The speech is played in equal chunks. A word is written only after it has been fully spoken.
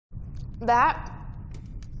That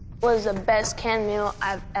was the best canned meal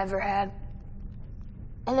I've ever had.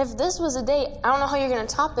 And if this was a date, I don't know how you're gonna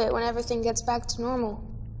top it when everything gets back to normal.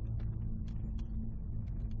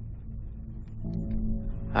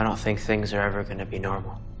 I don't think things are ever gonna be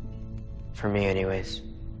normal. For me, anyways.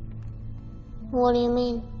 What do you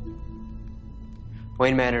mean?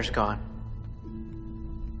 Wayne Manor's gone.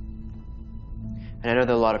 And I know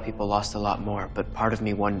that a lot of people lost a lot more, but part of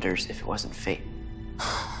me wonders if it wasn't fate.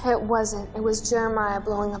 It wasn't. It was Jeremiah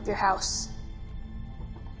blowing up your house.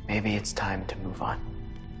 Maybe it's time to move on.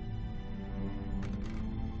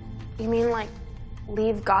 You mean like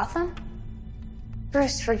leave Gotham?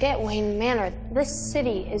 Bruce, forget Wayne Manor. This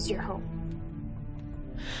city is your home.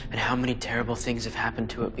 And how many terrible things have happened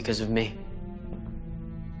to it because of me?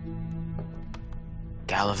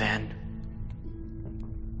 Galavan,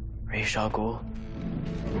 Ra's al Ghul.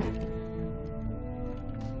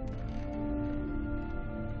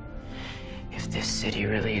 If this city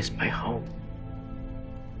really is my home,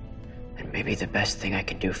 then maybe the best thing I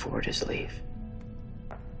can do for it is leave.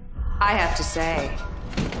 I have to say,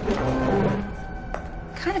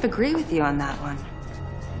 kind of agree with you on that one.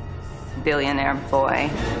 Billionaire boy.